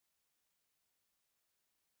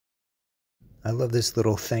I love this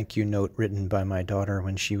little thank you note written by my daughter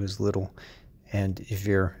when she was little. And if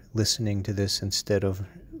you're listening to this instead of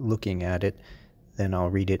looking at it, then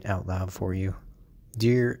I'll read it out loud for you.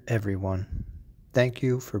 Dear everyone, thank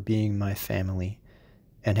you for being my family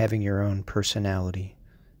and having your own personality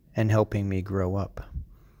and helping me grow up.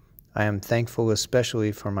 I am thankful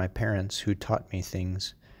especially for my parents who taught me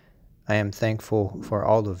things. I am thankful for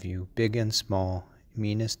all of you, big and small,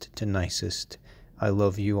 meanest to nicest. I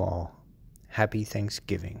love you all. Happy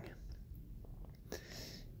Thanksgiving.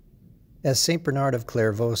 As St. Bernard of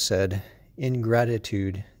Clairvaux said,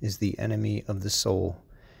 ingratitude is the enemy of the soul.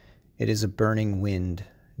 It is a burning wind,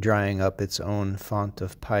 drying up its own fount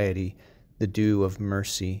of piety, the dew of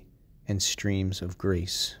mercy, and streams of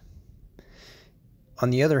grace. On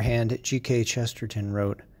the other hand, G.K. Chesterton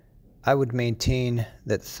wrote, I would maintain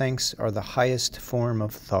that thanks are the highest form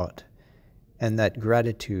of thought, and that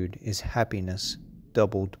gratitude is happiness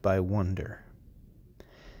doubled by wonder.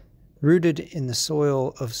 Rooted in the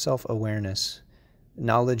soil of self-awareness,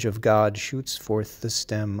 knowledge of God shoots forth the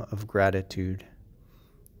stem of gratitude.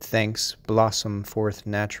 Thanks blossom forth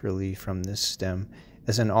naturally from this stem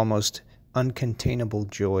as an almost uncontainable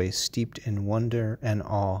joy steeped in wonder and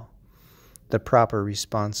awe, the proper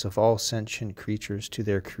response of all sentient creatures to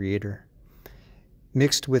their Creator.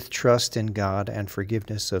 Mixed with trust in God and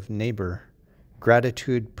forgiveness of neighbor,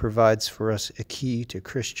 gratitude provides for us a key to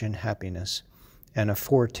Christian happiness and a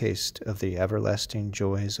foretaste of the everlasting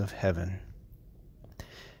joys of heaven.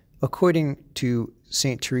 According to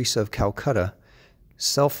St. Teresa of Calcutta,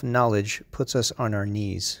 self-knowledge puts us on our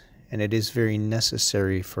knees, and it is very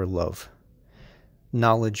necessary for love.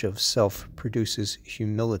 Knowledge of self produces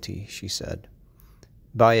humility, she said.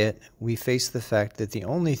 By it, we face the fact that the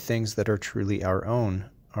only things that are truly our own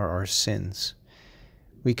are our sins.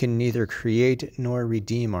 We can neither create nor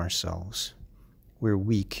redeem ourselves. We're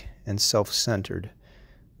weak and self-centered,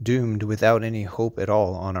 doomed without any hope at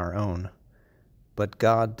all on our own. But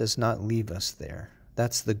God does not leave us there.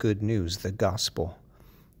 That's the good news, the gospel,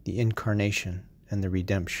 the incarnation, and the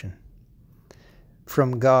redemption.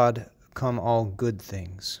 From God come all good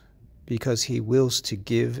things, because he wills to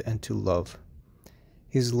give and to love.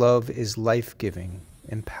 His love is life-giving,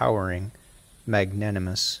 empowering,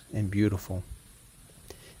 magnanimous, and beautiful.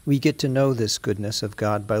 We get to know this goodness of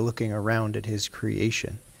God by looking around at his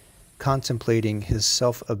creation, contemplating his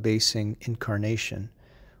self-abasing incarnation,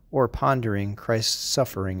 or pondering Christ's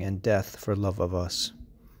suffering and death for love of us.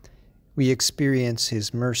 We experience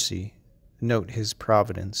his mercy, note his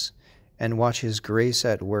providence, and watch his grace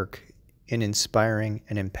at work in inspiring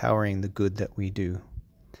and empowering the good that we do.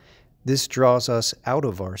 This draws us out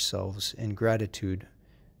of ourselves in gratitude,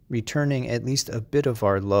 returning at least a bit of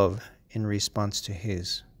our love in response to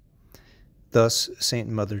his. Thus, St.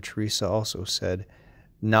 Mother Teresa also said,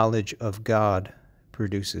 knowledge of God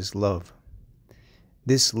produces love.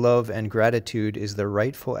 This love and gratitude is the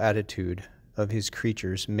rightful attitude of his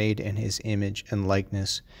creatures made in his image and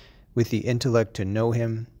likeness, with the intellect to know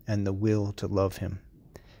him and the will to love him.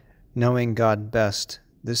 Knowing God best,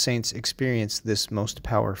 the saints experience this most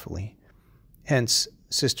powerfully. Hence,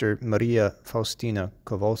 Sister Maria Faustina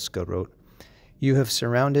Kowalska wrote, You have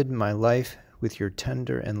surrounded my life with your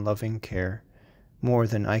tender and loving care, more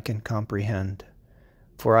than I can comprehend.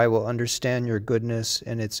 For I will understand your goodness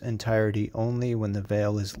in its entirety only when the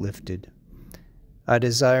veil is lifted. I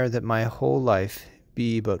desire that my whole life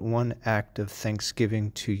be but one act of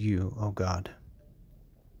thanksgiving to you, O God.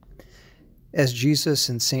 As Jesus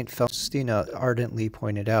and St. Faustina ardently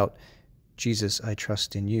pointed out, Jesus, I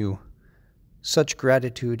trust in you, such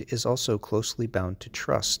gratitude is also closely bound to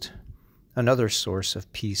trust, another source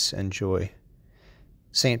of peace and joy.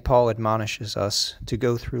 St. Paul admonishes us to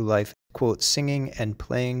go through life, quote, singing and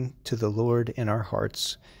playing to the Lord in our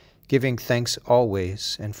hearts, giving thanks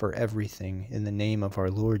always and for everything in the name of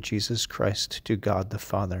our Lord Jesus Christ to God the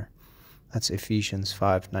Father. That's Ephesians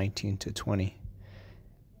 5:19-20.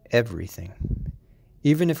 Everything.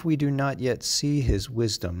 Even if we do not yet see his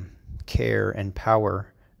wisdom, care, and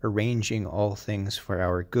power arranging all things for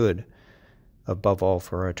our good, above all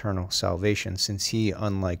for our eternal salvation, since he,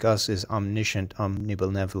 unlike us, is omniscient,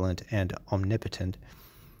 omnibenevolent, and omnipotent,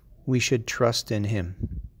 we should trust in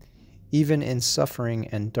him, even in suffering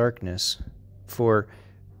and darkness, for,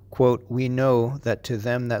 quote, we know that to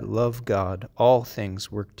them that love God, all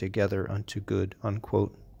things work together unto good,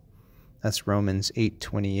 unquote. That's Romans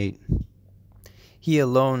 8:28. He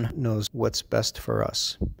alone knows what's best for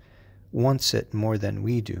us, wants it more than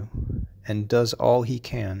we do, and does all he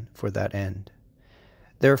can for that end.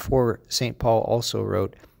 Therefore, St. Paul also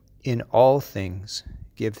wrote, In all things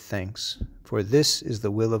give thanks, for this is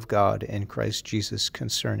the will of God in Christ Jesus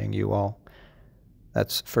concerning you all.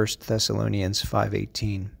 That's 1 Thessalonians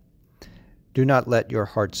 5:18. Do not let your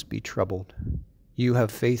hearts be troubled. You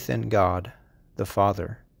have faith in God, the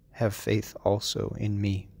Father. Have faith also in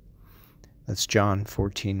me. That's John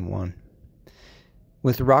 14:1.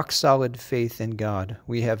 With rock-solid faith in God,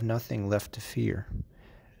 we have nothing left to fear.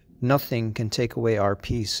 Nothing can take away our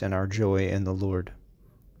peace and our joy in the Lord.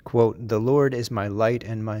 Quote, "The Lord is my light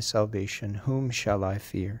and my salvation. Whom shall I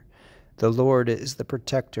fear? The Lord is the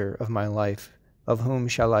protector of my life. Of whom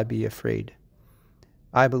shall I be afraid?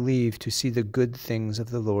 I believe to see the good things of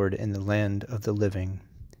the Lord in the land of the living.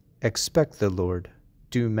 Expect the Lord,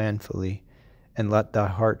 do manfully, and let thy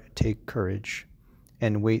heart take courage,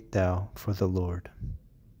 and wait thou for the Lord."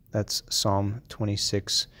 That's Psalm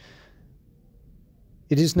 26.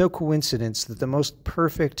 It is no coincidence that the most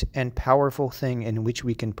perfect and powerful thing in which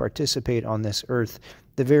we can participate on this earth,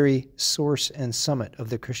 the very source and summit of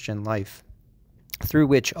the Christian life, through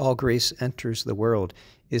which all grace enters the world,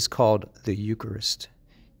 is called the Eucharist,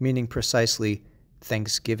 meaning precisely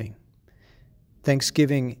thanksgiving.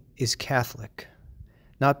 Thanksgiving is Catholic,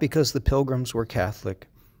 not because the pilgrims were Catholic,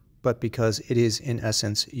 but because it is in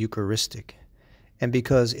essence Eucharistic, and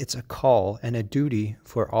because it's a call and a duty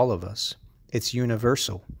for all of us. It's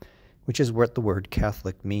universal, which is what the word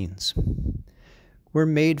Catholic means. We're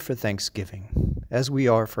made for thanksgiving, as we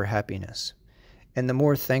are for happiness. And the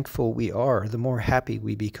more thankful we are, the more happy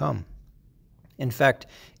we become. In fact,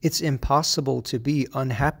 it's impossible to be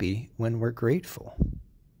unhappy when we're grateful.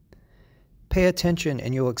 Pay attention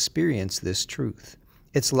and you'll experience this truth.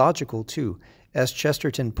 It's logical too. As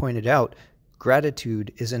Chesterton pointed out,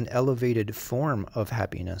 gratitude is an elevated form of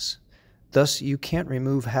happiness. Thus, you can't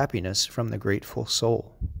remove happiness from the grateful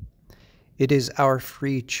soul. It is our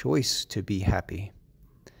free choice to be happy.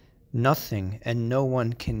 Nothing and no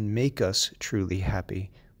one can make us truly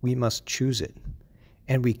happy. We must choose it.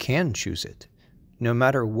 And we can choose it, no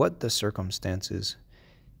matter what the circumstances.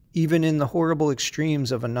 Even in the horrible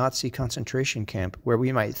extremes of a Nazi concentration camp, where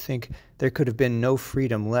we might think there could have been no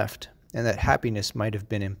freedom left, and that happiness might have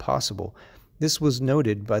been impossible, this was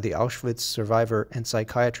noted by the Auschwitz survivor and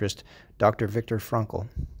psychiatrist Dr. Viktor Frankl,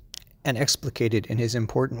 and explicated in his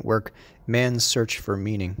important work, Man's Search for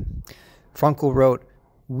Meaning. Frankl wrote,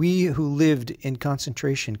 "We who lived in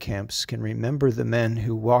concentration camps can remember the men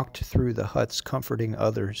who walked through the huts comforting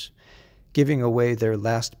others, giving away their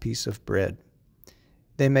last piece of bread.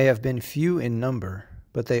 They may have been few in number,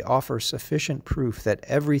 but they offer sufficient proof that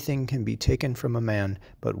everything can be taken from a man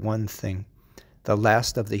but one thing, the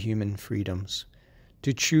last of the human freedoms,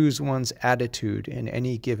 to choose one's attitude in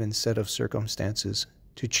any given set of circumstances,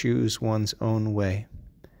 to choose one's own way."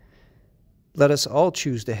 Let us all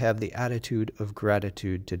choose to have the attitude of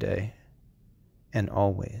gratitude today and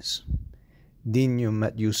always. Dignum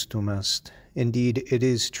et justum est. Indeed, it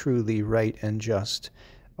is truly right and just,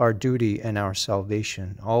 our duty and our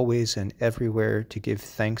salvation, always and everywhere to give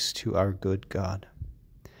thanks to our good God.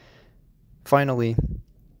 Finally,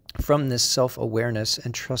 from this self-awareness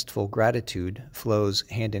and trustful gratitude flows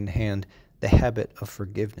hand in hand the habit of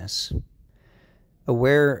forgiveness.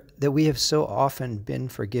 Aware that we have so often been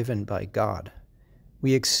forgiven by God,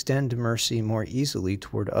 we extend mercy more easily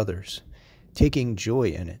toward others, taking joy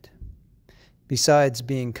in it. Besides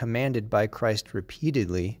being commanded by Christ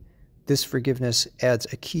repeatedly, this forgiveness adds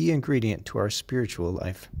a key ingredient to our spiritual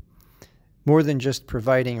life. More than just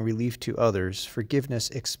providing relief to others, forgiveness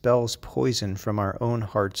expels poison from our own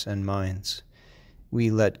hearts and minds. We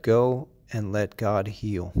let go and let God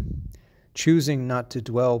heal, choosing not to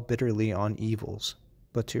dwell bitterly on evils,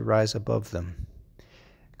 but to rise above them.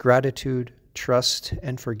 Gratitude, trust,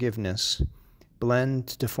 and forgiveness blend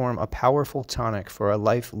to form a powerful tonic for a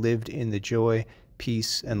life lived in the joy,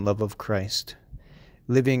 peace, and love of Christ,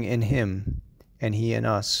 living in Him and He in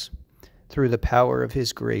us. Through the power of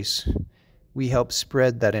His grace, we help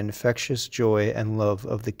spread that infectious joy and love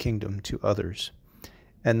of the kingdom to others.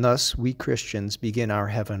 And thus we Christians begin our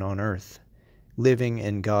heaven on earth, living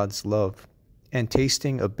in God's love and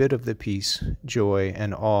tasting a bit of the peace, joy,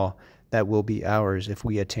 and awe that will be ours if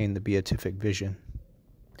we attain the beatific vision.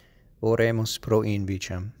 Oremus pro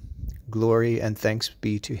invicem. Glory and thanks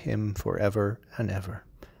be to Him forever and ever.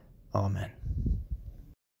 Amen.